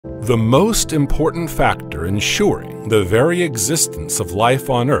The most important factor ensuring the very existence of life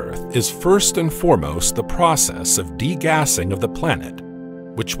on Earth is first and foremost the process of degassing of the planet,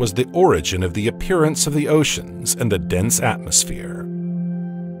 which was the origin of the appearance of the oceans and the dense atmosphere.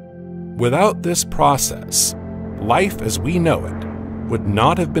 Without this process, life as we know it would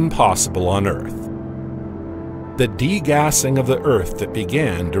not have been possible on Earth. The degassing of the Earth that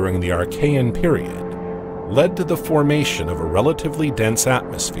began during the Archean period led to the formation of a relatively dense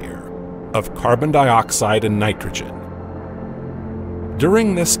atmosphere of carbon dioxide and nitrogen.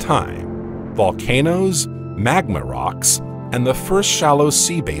 During this time, volcanoes, magma rocks, and the first shallow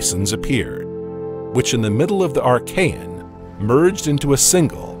sea basins appeared, which in the middle of the Archean merged into a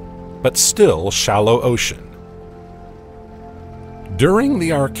single, but still shallow ocean. During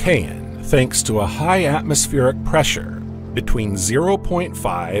the Archean, thanks to a high atmospheric pressure between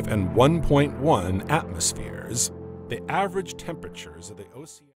 0.5 and 1.1 atmospheres, the average temperatures of the ocean